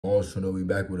Also, we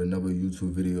back with another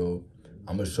YouTube video.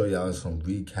 I'm gonna show y'all some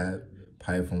recap,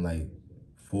 probably from like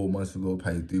 4 months ago,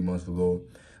 probably 3 months ago.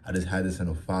 I just had this in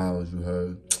the files, you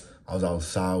heard. I was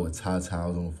outside with Tata, I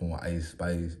was on the phone with Ice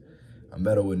Spice. I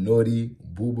met her with Naughty,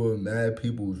 Booba, mad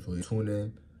people. So tune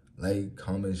in, like,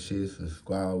 comment, share,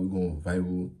 subscribe. We going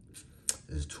viral.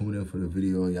 Just tune in for the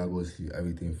video. Y'all gonna see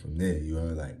everything from there, you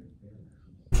heard? Like,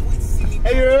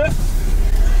 hey, you heard?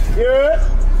 You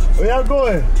heard? Where y'all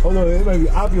going? Hold on, it might be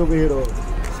Oppie over here though.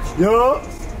 Yo,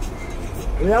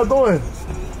 where y'all going?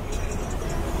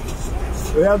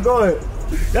 Where y'all going?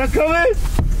 Y'all coming?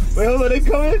 Wait, hold on, they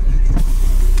coming?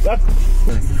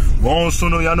 Well, so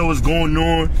y'all know what's going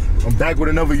on. I'm back with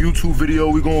another YouTube video.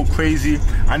 We going crazy.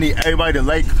 I need everybody to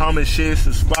like, comment, share,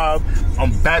 subscribe.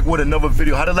 I'm back with another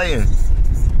video. How the lighting?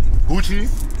 Gucci?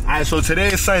 Alright, so today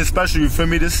is something special, you feel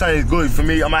me? This something good for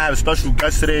me. I might have a special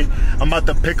guest today. I'm about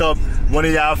to pick up one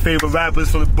of y'all favorite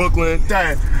rappers from Brooklyn.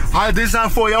 Dad, how this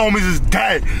time for y'all homies is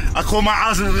dead. I call my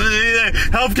house and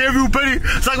help give you pity.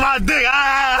 Suck my dick.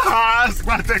 Suck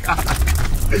my dick.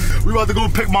 We about to go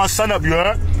pick my son up, you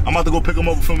heard? I'm about to go pick him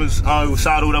up from his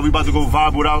side or whatever. We about to go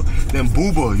vibe without. Then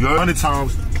Booba, you heard? 100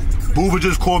 times. Booba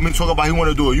just called me and talking about he want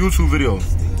to do a YouTube video.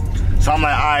 So I'm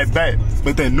like, alright, bet.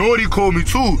 But then Naughty called me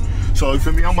too. So you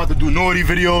feel me? I'm about to do Naughty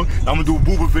video. I'm gonna do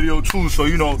Booba video too. So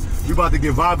you know, we about to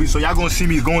get vibey. So y'all gonna see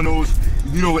me going those,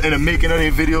 you know, in the making of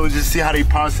their videos, just see how they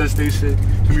process their shit.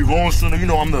 Feel me? Rolling sooner, you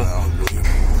know, I'm the.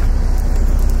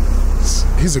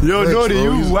 He's a Yo, glitch, Naughty, bro.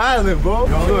 you wildin', bro.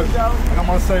 Yo, look, I got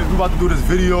my son. We about to do this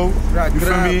video. You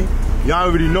feel me? Y'all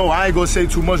already know. I ain't gonna say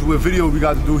too much what video we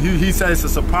got to do. He said it's a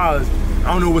surprise.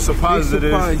 I don't know what surprise it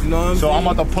is. You know what I'm saying? I'm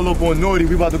about to pull up on Naughty.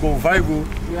 We about to go viral.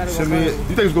 You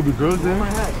think it's gonna be girls there?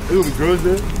 It's gonna be girls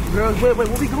there? Girls, wait, where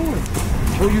we going?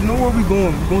 Oh, you know where we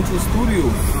going? We're going to a studio.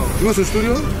 You going to a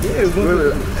studio? Yeah, we're going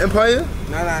to Empire?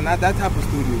 Nah, not that type of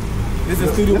studio. This is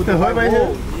a studio with the hood right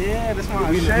here? Yeah, that's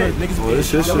my shit.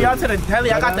 Niggas we out to the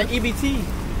deli. I got the EBT.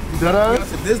 Tata?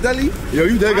 This deli? Yo,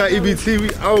 you that got EBT, we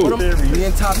out. Me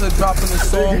and Tata dropping a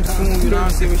song soon, you know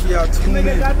what I'm saying? When she out tuning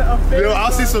in. Yo,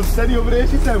 I see some steady over there.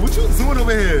 She said, what you doing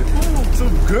over here?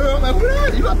 Some girl, I'm like, what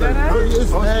that? You got the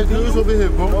mad girls over here,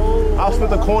 bro. I was with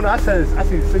the corner, I seen 6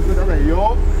 minutes, I was like,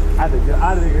 yo, I had to get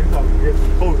out of here and get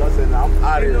some post. I said, nah, I'm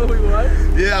out of here. You know who he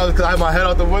was? Yeah, cause I had my head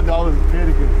out the window, I was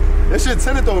panicking. That shit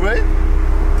tinted though, right?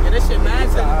 Yeah, this shit mad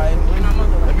tinted.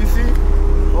 Let me see.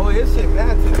 Oh, this shit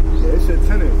mad tinted. Yeah, this shit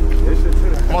tinted.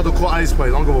 I'm about to call Ice Spice.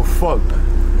 I don't give a fuck.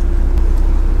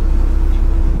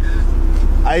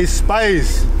 Ice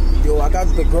Spice. Yo, I got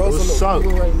the girls on the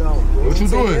studio right now. What you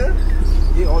doing?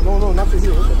 Yeah, oh no, not to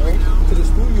here. To the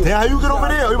studio. Hey, how you get over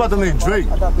there? You about to link Drake?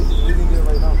 I got bitches waiting there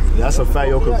right now. Yeah, that's a fact,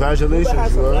 yo.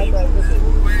 Congratulations, bro.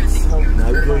 Now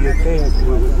you doing your thing.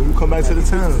 When you come back to the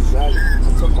town. I'm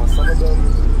talking about some of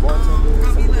them,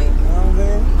 bartenders, some of them. You know what I'm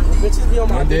saying? Bitches be on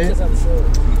my bitches, I'm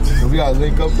sure. We gotta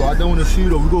link up, though. I don't want to see you,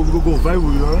 though. We go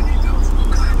viral, you know?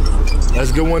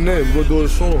 Let's get one there. We gonna do a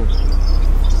song.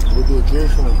 We gonna do a drill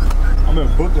song. I'm in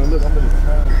Brooklyn. Look, I'm in the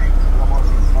town. I'm on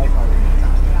some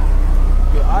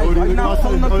why you not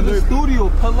pulling up to the studio?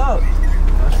 Pull up.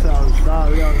 That's how it's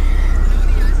style, yo.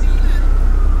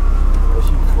 What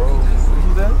she bro? What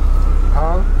she said?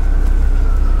 Huh?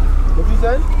 What you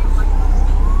said?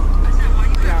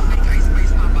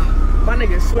 My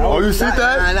nigga swear. Oh, you see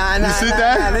that? Nah, you see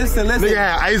that? Listen. Nigga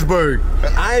had iceberg.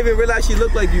 I didn't even realize she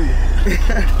looked like you.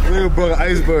 Nigga bro,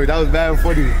 iceberg. That was bad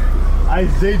funny.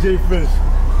 Ice JJ Fish.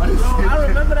 I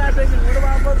remember that nigga. What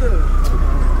about brother?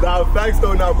 Nah, facts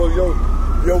though now, bro.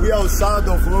 Yo, we outside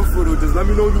though, for real. Just let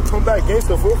me know when you come back,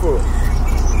 gangsta, for real.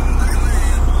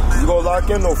 You gonna lock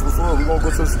in though, for real. We gonna go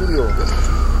to the studio.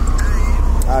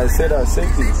 Alright, say that,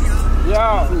 safety.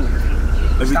 Yo.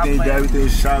 Everything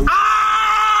shot.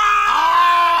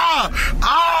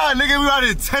 Nigga, we out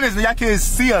in tennis, man. Y'all can't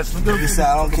see us. You said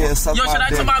I don't care. Yo, should I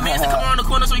tell my man to come around the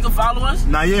corner so he can follow us?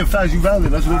 Nah, yeah, in fact, you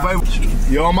valid. Let's go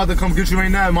vibe. Yo, I'm about to come get you right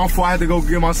now. My fault, I had to go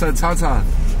get my son Tata.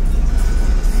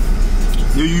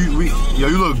 Yo,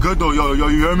 you look good though. Yo,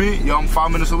 you hear me? Yo, I'm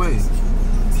 5 minutes away.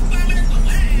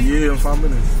 Yeah, I'm 5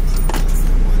 minutes.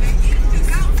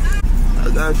 I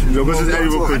got you. Yo, what's this Eddie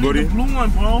real quick, buddy? The blue one,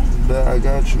 bro. I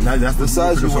got you. Nah, that's the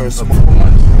size you wear, small.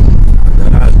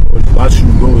 Watch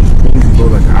you, bro. It's crazy, bro.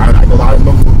 Like, I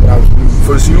remember when I was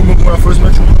first. You remember when I first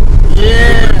met you?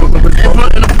 Yeah. In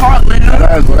the park, nigga.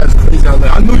 That's crazy. I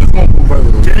knew you was gonna go viral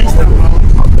though. Gangsta,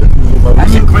 bro. That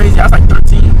shit crazy. I was like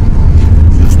 13. You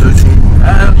was 13?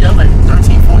 Yeah, I was like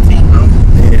 13, 14, bro.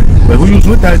 Yeah. But who you was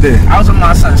with that day? I was with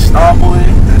my son Starboy.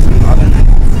 That's some other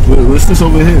nigga. What's this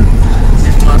over here?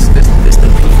 This the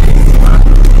PK.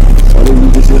 Oh, you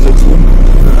just here too?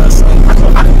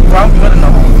 Bro, I'm good in the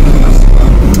home.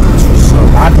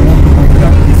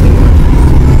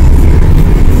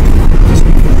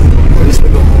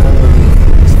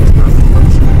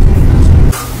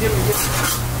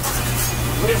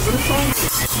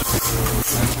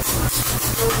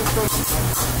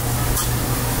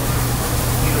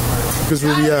 niggas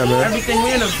where we at, man? Everything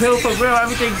we in the bill for real.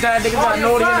 Everything done. Niggas got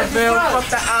naughty in the bill. Fuck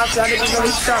the ops. Y'all niggas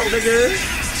really sharp, nigga.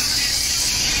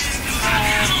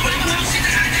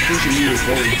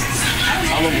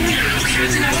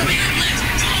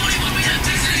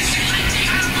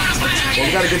 Well,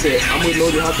 we gotta get there. I'm with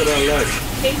Lodi Hunter on left.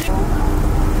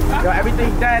 Yo,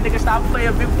 everything done. Nigga, stop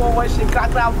playing big 4-1 shit.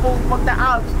 Clock out full. Fuck the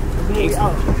ops. We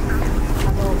out.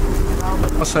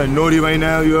 My son Naughty right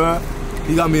now, you heard?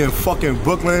 He got me in fucking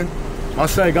Brooklyn. My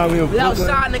son got me in Brooklyn.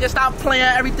 Outside, nigga, stop playing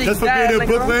everything. Just for being in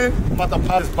Brooklyn, I'm about to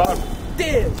pop this bottle.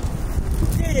 Damn.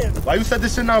 Why you said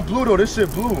this shit not blue though? This shit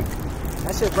blue.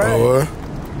 That shit red. Oh,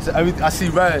 I see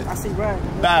red. I see red.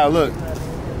 Nah, look.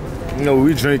 You know what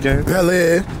we drinking.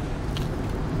 Bel-Air.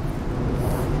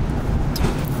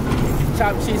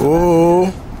 Chopped cheese.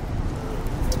 Oh.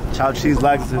 Chopped cheese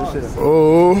like this shit.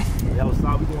 Oh. Yo,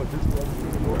 stop. We going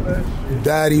this.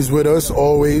 Daddy's with us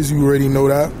always. You already know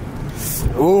that.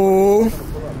 Oh.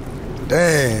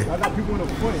 Damn. I got people in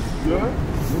the front. You heard?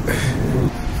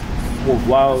 Well,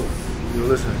 wow. Yo,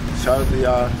 listen. Shout out to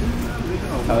y'all.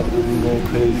 Shout out to we going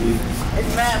crazy.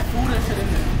 It's mad food and shit in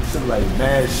here. Shit like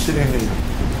mad shit in here.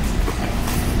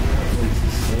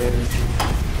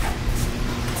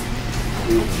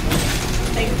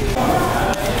 Thank you.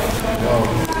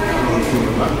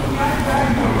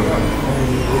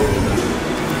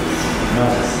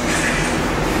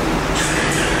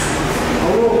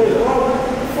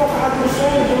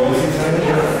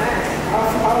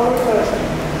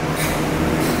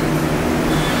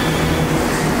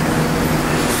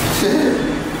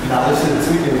 Nah, this shit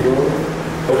tweaking, bro.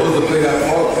 I was to play that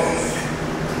part.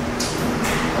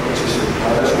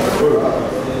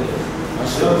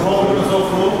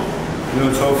 You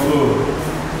know, tofu.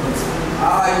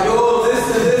 Alright, yo,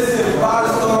 listen, buy the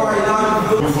store right now.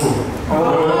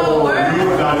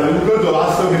 You good though, I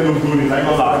still get them goodies, I ain't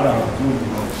gonna lie.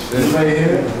 This right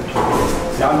here,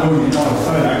 see, I know you know I'm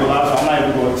son, I ain't gonna lie, so I'm not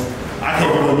even going to, I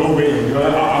can't give a no rating, you know,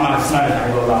 I'm not sniping, I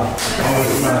ain't gonna lie. I'm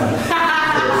gonna smile.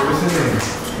 What's his name?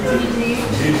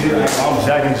 Gigi, I'm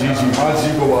Jack and Gigi. My G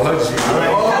go with her G.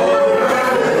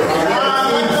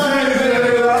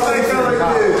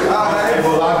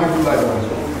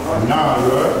 Nah,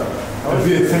 bro. If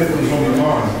be attentive, it's gonna be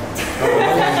mine.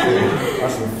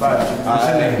 That's a fact. What's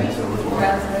your name?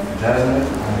 Jasmine.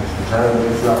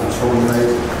 Jasmine, she got the toes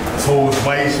nice. Toes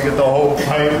white, she get the whole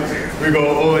pipe. We go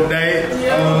all day.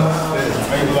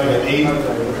 Maybe like an 8.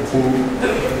 Cool.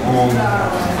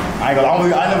 I ain't gonna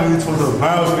lie, I never really told the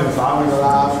brown skin, so I'm gonna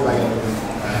lie, I feel like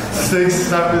 6,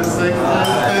 7, 6.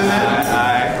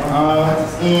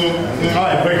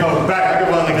 Alright, break her back. I give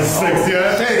her like a 6,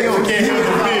 yeah? Hey, yo, can't hear the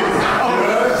beat.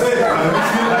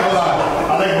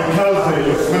 I like the Kelsey.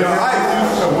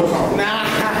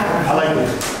 I like the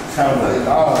sound like,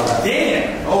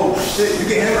 Damn! Oh shit, you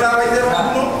get him out right there?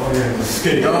 oh yeah,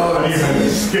 skit. I need her to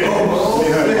skit.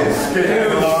 Skit.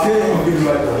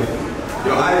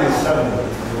 Yo, I didn't 7.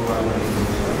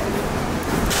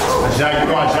 Jack, you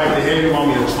know I Jack the head, you want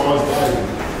me to Charles bag.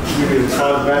 You give me the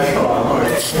Charles bag?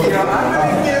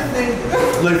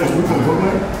 Like from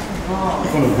Brooklyn? You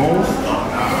from the Bones?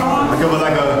 I give her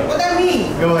like a... What that mean?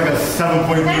 Give her like a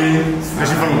 7.3. And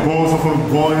she from the Bones, so from the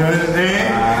Bones, you understand?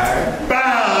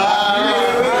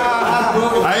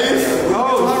 Ice?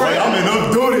 Like, I'm in no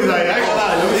duties, like, I ain't gonna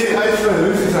lie. Let me see Ice Shredder. Let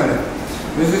me see something.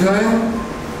 Let me see something.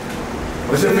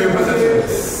 What's your favorite position?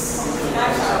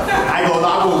 I ain't gonna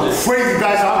lie, I go crazy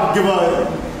guys, so I'll give her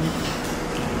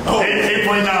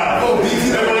 8.9. Oh,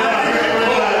 BT.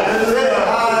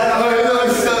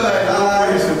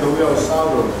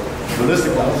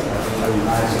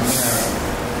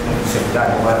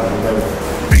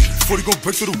 40 gon'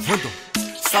 break through the window.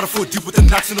 Started 4 deep with the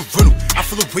knocks in the rental. I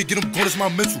feel away, get them going as my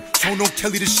mental. Tone on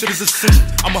Kelly, this shit is essential.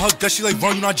 I'ma hug that, she like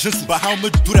Ron, you not gentle. But how I'ma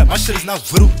do that? My shit is not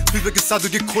little. Please make it sound to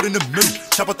get caught in the middle.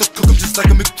 Chop out the cook up just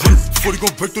like a McGriddle. 40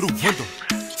 gon' break through the window.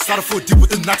 Started 4 deep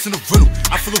with the knocks in the rental.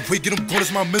 I feel away, get them going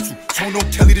as my mental. Tone on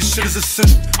Kelly, this shit is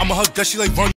essential. I'ma hug that, she like Ron.